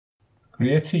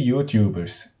Grüezi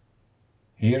YouTubers.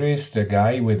 Here is the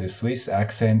guy with a Swiss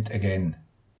accent again.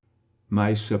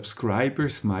 My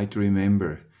subscribers might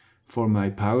remember, for my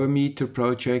power meter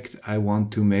project I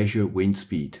want to measure wind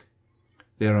speed.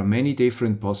 There are many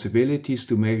different possibilities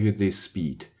to measure this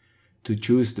speed. To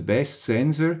choose the best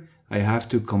sensor, I have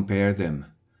to compare them,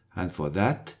 and for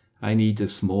that I need a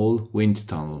small wind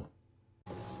tunnel.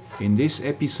 In this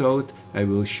episode I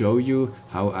will show you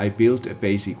how I built a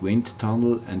basic wind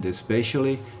tunnel, and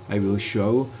especially I will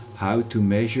show how to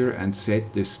measure and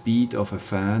set the speed of a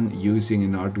fan using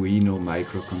an Arduino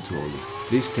microcontroller.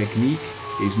 This technique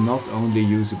is not only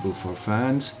usable for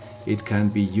fans, it can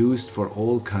be used for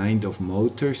all kinds of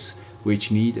motors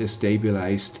which need a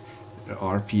stabilized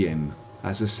RPM.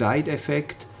 As a side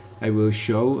effect, I will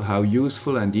show how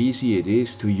useful and easy it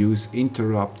is to use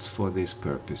interrupts for this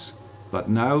purpose. But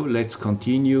now let's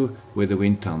continue with the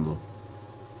wind tunnel.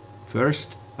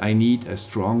 First, I need a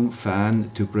strong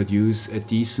fan to produce a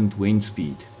decent wind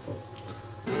speed.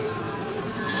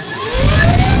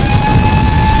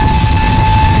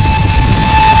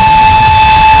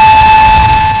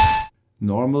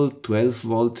 Normal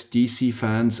 12-volt DC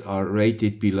fans are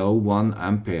rated below 1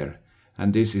 ampere,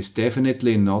 and this is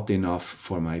definitely not enough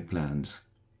for my plans.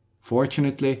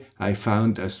 Fortunately, I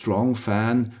found a strong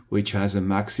fan which has a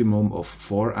maximum of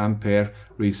 4 ampere,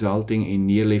 resulting in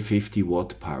nearly 50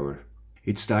 watt power.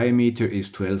 Its diameter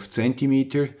is 12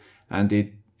 cm, and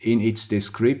in its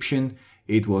description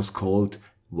it was called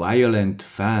violent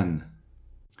fan.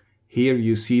 Here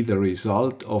you see the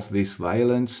result of this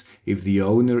violence if the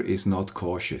owner is not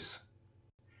cautious.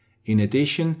 In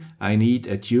addition, I need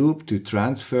a tube to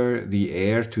transfer the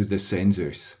air to the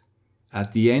sensors.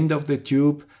 At the end of the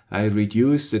tube, I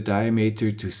reduce the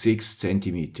diameter to 6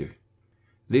 cm.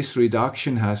 This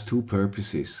reduction has two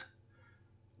purposes.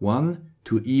 One,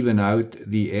 to even out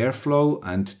the airflow,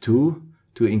 and two,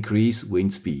 to increase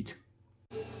wind speed.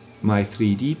 My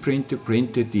 3D printer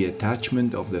printed the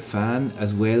attachment of the fan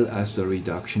as well as the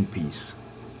reduction piece.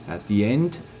 At the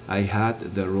end, I had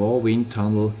the raw wind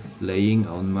tunnel laying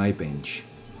on my bench.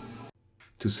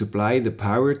 To supply the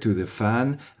power to the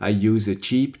fan, I use a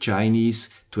cheap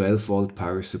Chinese 12-volt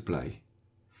power supply.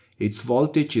 Its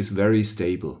voltage is very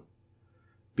stable.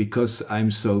 Because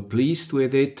I'm so pleased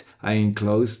with it, I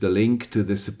enclose the link to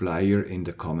the supplier in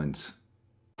the comments.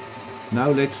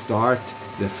 Now let's start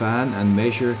the fan and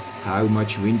measure how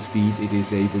much wind speed it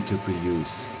is able to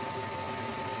produce.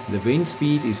 The wind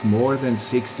speed is more than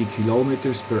 60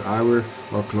 km per hour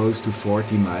or close to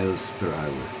 40 miles per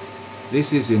hour.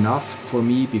 This is enough for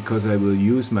me because I will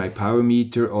use my power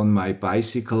meter on my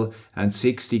bicycle, and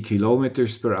 60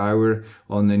 km per hour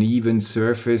on an even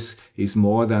surface is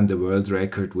more than the world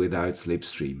record without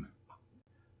slipstream.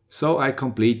 So I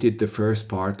completed the first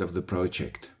part of the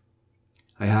project.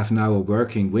 I have now a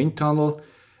working wind tunnel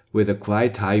with a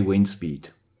quite high wind speed.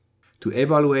 To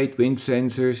evaluate wind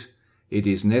sensors, it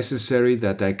is necessary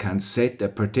that I can set a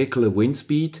particular wind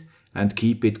speed and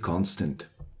keep it constant.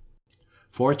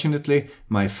 Fortunately,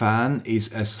 my fan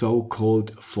is a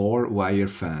so-called 4-wire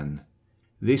fan.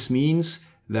 This means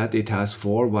that it has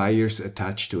 4 wires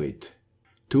attached to it.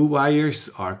 2 wires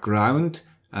are ground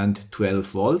and 12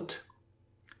 volt.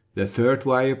 The third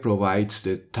wire provides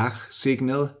the Tach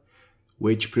signal,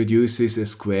 which produces a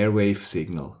square wave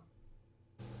signal.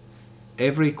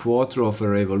 Every quarter of a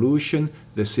revolution,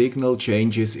 the signal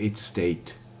changes its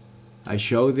state. I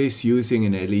show this using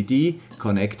an LED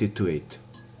connected to it.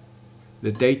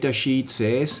 The datasheet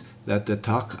says that the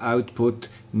Tach output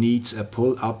needs a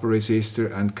pull-up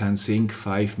resistor and can sink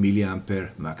 5 mA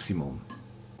maximum.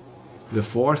 The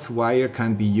fourth wire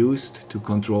can be used to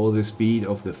control the speed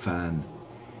of the fan.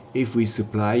 If we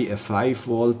supply a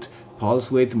 5-volt pulse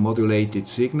width modulated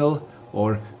signal,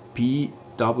 or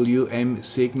PWM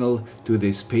signal, to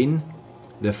this pin,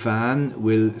 the fan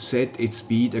will set its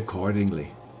speed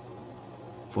accordingly.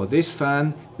 For this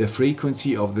fan, the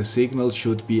frequency of the signal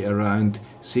should be around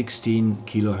 16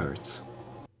 kHz.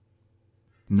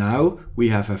 Now we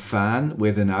have a fan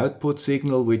with an output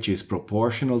signal which is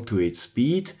proportional to its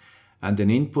speed and an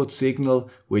input signal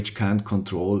which can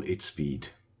control its speed.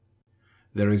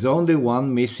 There is only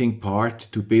one missing part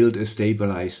to build a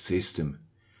stabilized system.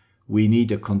 We need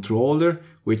a controller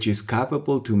which is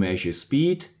capable to measure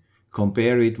speed,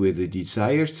 compare it with the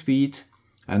desired speed,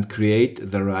 and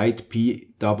create the right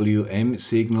PWM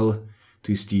signal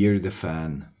to steer the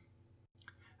fan.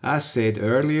 As said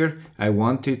earlier, I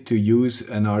wanted to use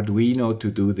an Arduino to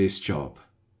do this job.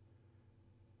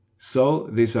 So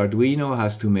this Arduino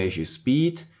has to measure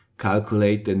speed,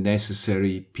 calculate the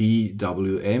necessary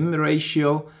PWM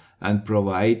ratio, and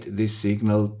provide this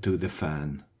signal to the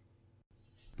fan.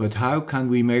 But how can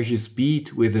we measure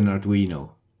speed with an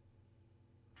Arduino?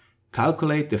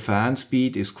 Calculate the fan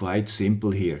speed is quite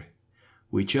simple here.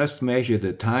 We just measure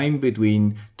the time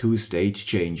between two state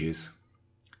changes.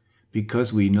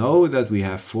 Because we know that we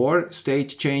have 4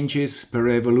 state changes per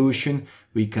revolution,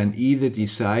 we can either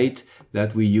decide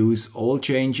that we use all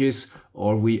changes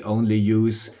or we only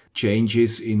use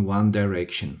changes in one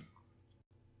direction.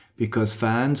 Because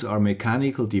fans are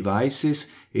mechanical devices,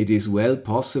 it is well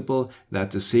possible that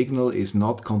the signal is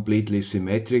not completely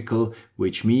symmetrical,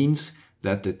 which means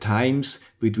that the times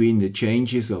between the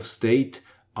changes of state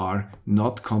are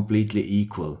not completely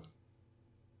equal.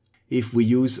 If we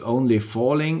use only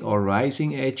falling or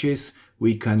rising edges,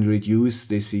 we can reduce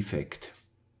this effect.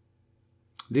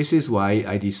 This is why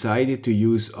I decided to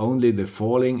use only the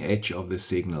falling edge of the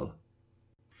signal.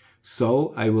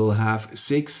 So I will have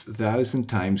 6000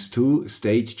 times 2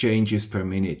 state changes per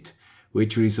minute,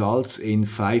 which results in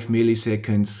 5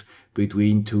 milliseconds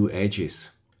between 2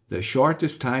 edges. The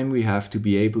shortest time we have to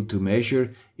be able to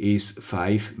measure is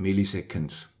 5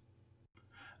 milliseconds.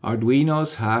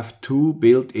 Arduinos have 2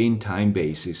 built-in time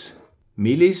bases,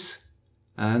 millis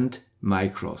and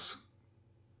micros.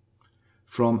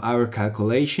 From our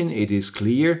calculation it is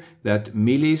clear that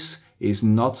millis is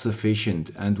not sufficient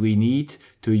and we need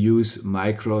to use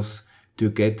micros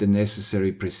to get the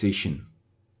necessary precision.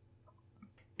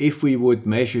 If we would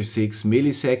measure 6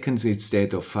 milliseconds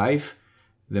instead of 5,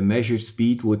 the measured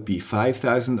speed would be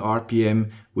 5000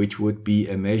 RPM, which would be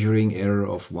a measuring error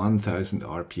of 1000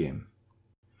 RPM.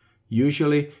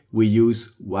 Usually we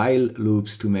use while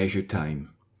loops to measure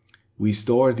time. We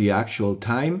store the actual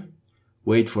time,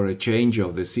 wait for a change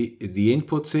of the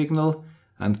input signal,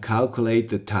 and calculate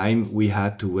the time we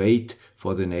had to wait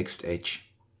for the next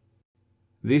edge.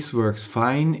 This works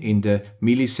fine in the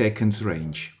milliseconds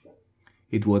range.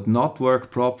 It would not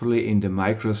work properly in the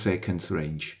microseconds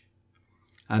range.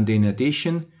 And in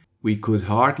addition, we could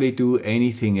hardly do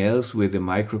anything else with the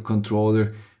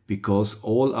microcontroller because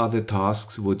all other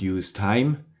tasks would use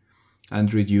time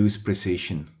and reduce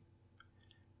precision.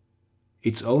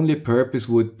 Its only purpose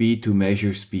would be to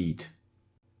measure speed.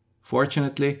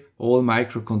 Fortunately, all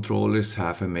microcontrollers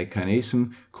have a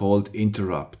mechanism called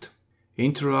interrupt.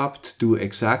 Interrupt do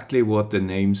exactly what the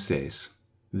name says.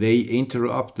 They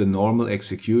interrupt the normal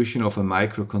execution of a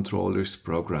microcontroller's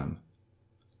program.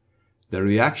 The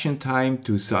reaction time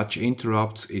to such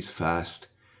interrupts is fast,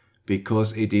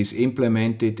 because it is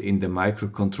implemented in the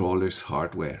microcontroller's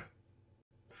hardware.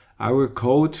 Our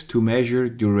code to measure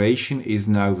duration is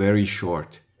now very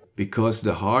short. Because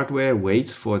the hardware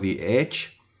waits for the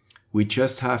edge, we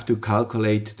just have to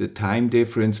calculate the time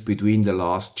difference between the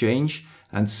last change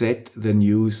and set the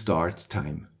new start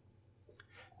time.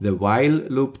 The while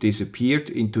loop disappeared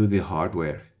into the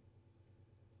hardware.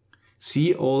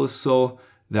 See also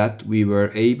that we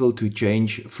were able to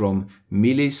change from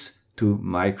millis to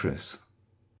micros.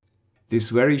 This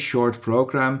very short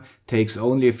program takes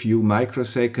only a few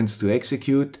microseconds to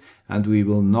execute and we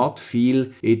will not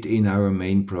feel it in our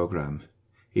main program.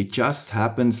 It just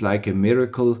happens like a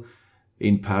miracle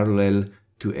in parallel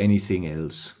to anything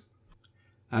else.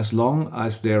 As long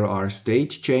as there are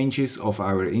state changes of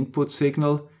our input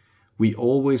signal, we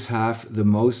always have the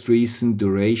most recent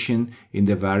duration in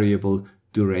the variable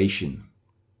duration.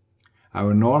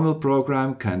 Our normal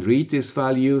program can read this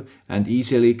value and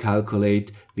easily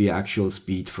calculate the actual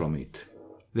speed from it.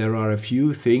 There are a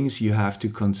few things you have to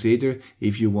consider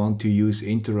if you want to use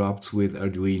interrupts with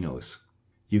Arduinos.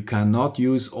 You cannot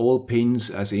use all pins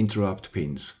as interrupt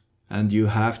pins, and you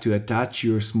have to attach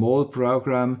your small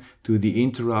program to the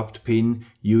interrupt pin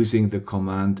using the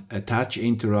command attach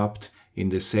interrupt in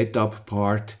the setup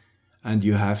part, and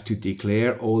you have to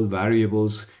declare all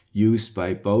variables used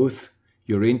by both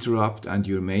your interrupt and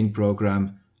your main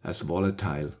program as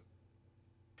volatile.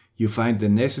 You find the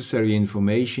necessary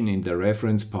information in the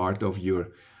reference part of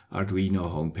your Arduino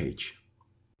homepage.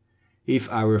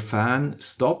 If our fan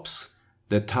stops,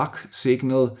 the Tach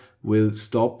signal will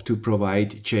stop to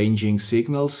provide changing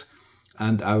signals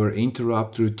and our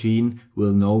interrupt routine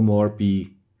will no more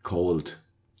be called.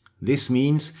 This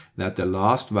means that the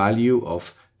last value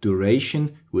of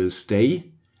duration will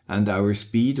stay and our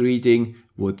speed reading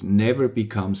would never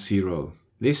become 0.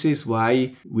 This is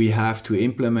why we have to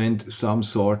implement some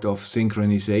sort of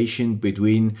synchronization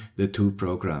between the two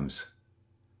programs.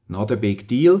 Not a big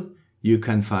deal, you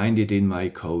can find it in my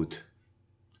code.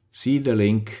 See the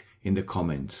link in the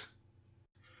comments.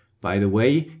 By the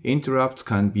way, interrupts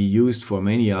can be used for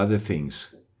many other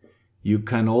things. You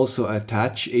can also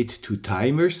attach it to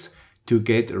timers to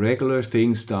get regular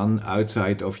things done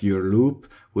outside of your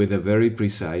loop with a very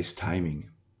precise timing.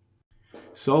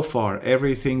 So far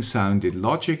everything sounded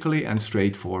logically and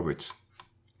straightforward.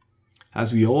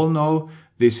 As we all know,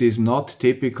 this is not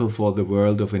typical for the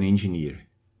world of an engineer.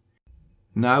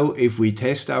 Now, if we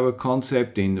test our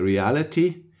concept in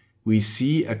reality, we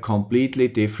see a completely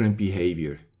different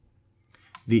behavior.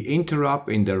 The interrupt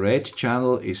in the red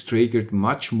channel is triggered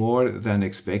much more than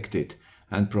expected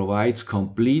and provides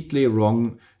completely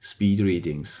wrong speed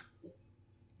readings.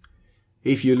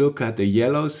 If you look at the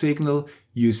yellow signal,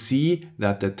 you see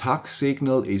that the Tach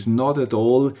signal is not at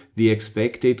all the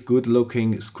expected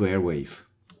good-looking square wave.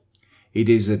 It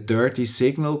is a dirty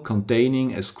signal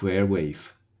containing a square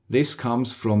wave. This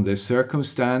comes from the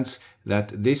circumstance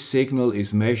that this signal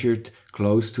is measured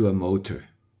close to a motor.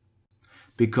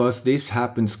 Because this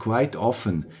happens quite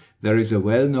often, there is a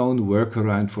well-known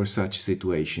workaround for such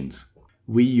situations.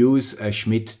 We use a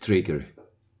Schmitt trigger.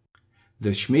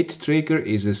 The Schmitt trigger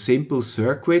is a simple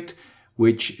circuit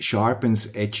which sharpens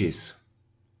edges.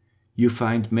 You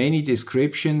find many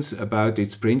descriptions about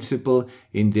its principle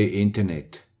in the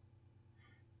internet.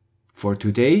 For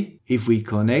today, if we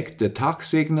connect the Tach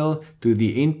signal to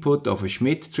the input of a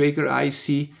Schmitt trigger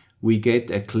IC, we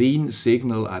get a clean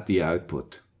signal at the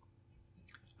output.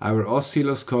 Our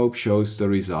oscilloscope shows the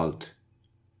result.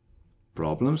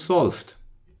 Problem solved.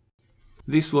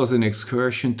 This was an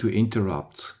excursion to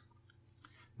interrupts.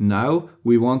 Now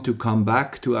we want to come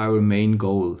back to our main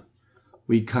goal.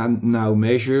 We can now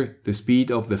measure the speed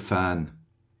of the fan.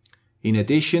 In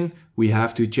addition, we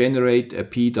have to generate a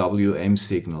PWM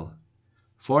signal.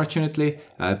 Fortunately,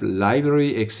 a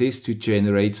library exists to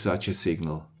generate such a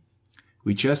signal.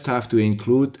 We just have to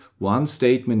include one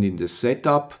statement in the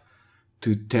setup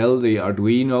to tell the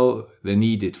Arduino the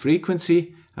needed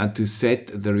frequency and to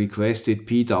set the requested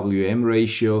PWM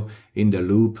ratio in the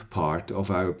loop part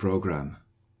of our program.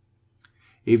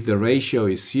 If the ratio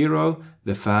is 0,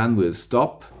 the fan will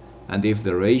stop, and if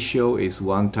the ratio is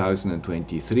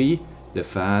 1023, the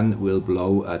fan will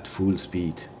blow at full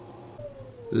speed.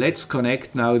 Let's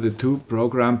connect now the two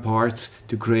program parts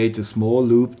to create a small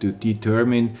loop to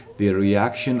determine the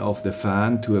reaction of the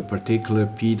fan to a particular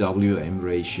PWM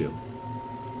ratio.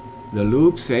 The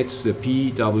loop sets the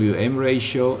PWM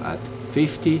ratio at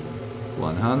 50,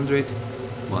 100,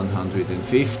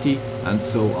 150 and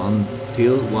so on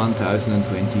till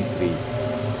 1023.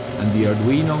 And the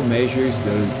Arduino measures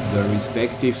the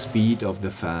respective speed of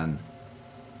the fan.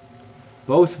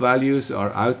 Both values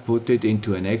are outputted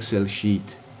into an Excel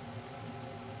sheet.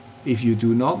 If you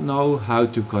do not know how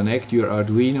to connect your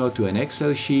Arduino to an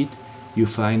Excel sheet, you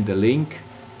find the link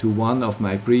to one of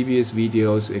my previous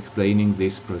videos explaining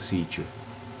this procedure.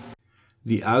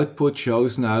 The output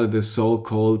shows now the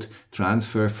so-called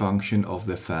transfer function of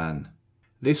the fan.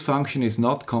 This function is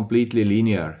not completely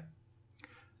linear.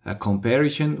 A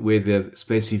comparison with the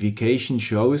specification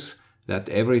shows that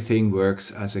everything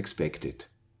works as expected.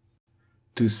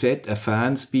 To set a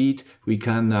fan speed, we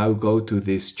can now go to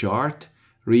this chart,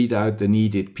 read out the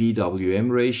needed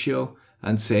PWM ratio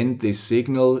and send this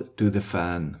signal to the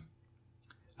fan.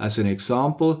 As an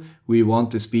example, we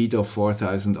want a speed of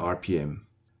 4000 RPM.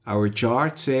 Our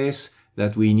chart says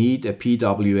that we need a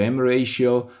PWM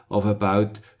ratio of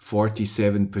about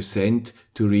 47%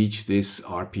 to reach this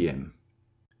RPM.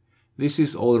 This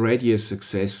is already a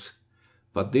success,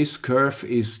 but this curve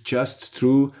is just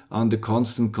true under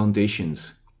constant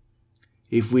conditions.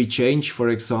 If we change, for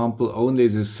example, only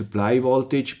the supply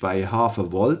voltage by half a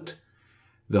volt,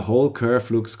 the whole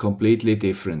curve looks completely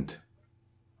different.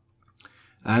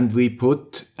 And we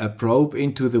put a probe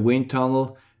into the wind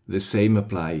tunnel, the same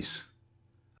applies.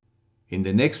 In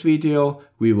the next video,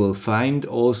 we will find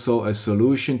also a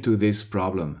solution to this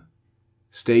problem.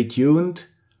 Stay tuned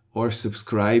or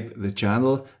subscribe the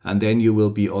channel and then you will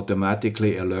be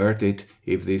automatically alerted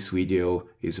if this video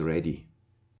is ready.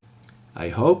 I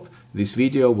hope this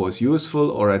video was useful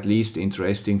or at least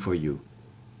interesting for you.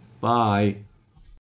 Bye!